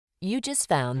You just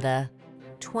found the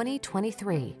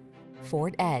 2023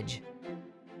 Ford Edge.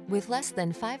 With less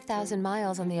than 5,000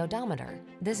 miles on the odometer,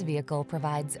 this vehicle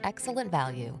provides excellent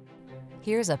value.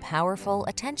 Here's a powerful,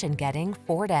 attention-getting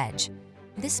Ford Edge.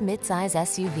 This midsize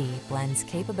SUV blends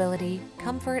capability,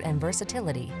 comfort, and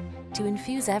versatility to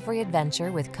infuse every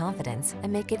adventure with confidence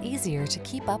and make it easier to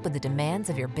keep up with the demands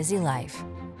of your busy life.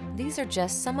 These are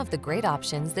just some of the great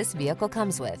options this vehicle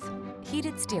comes with: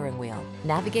 heated steering wheel,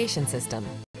 navigation system,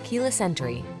 keyless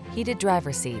entry, heated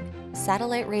driver's seat,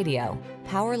 satellite radio,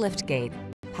 power liftgate,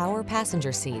 power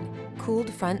passenger seat, cooled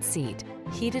front seat,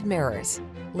 heated mirrors,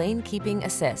 lane keeping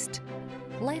assist.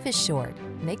 Life is short,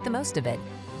 make the most of it.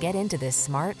 Get into this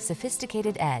smart,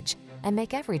 sophisticated Edge and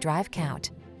make every drive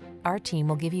count. Our team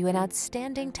will give you an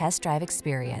outstanding test drive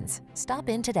experience. Stop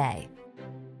in today.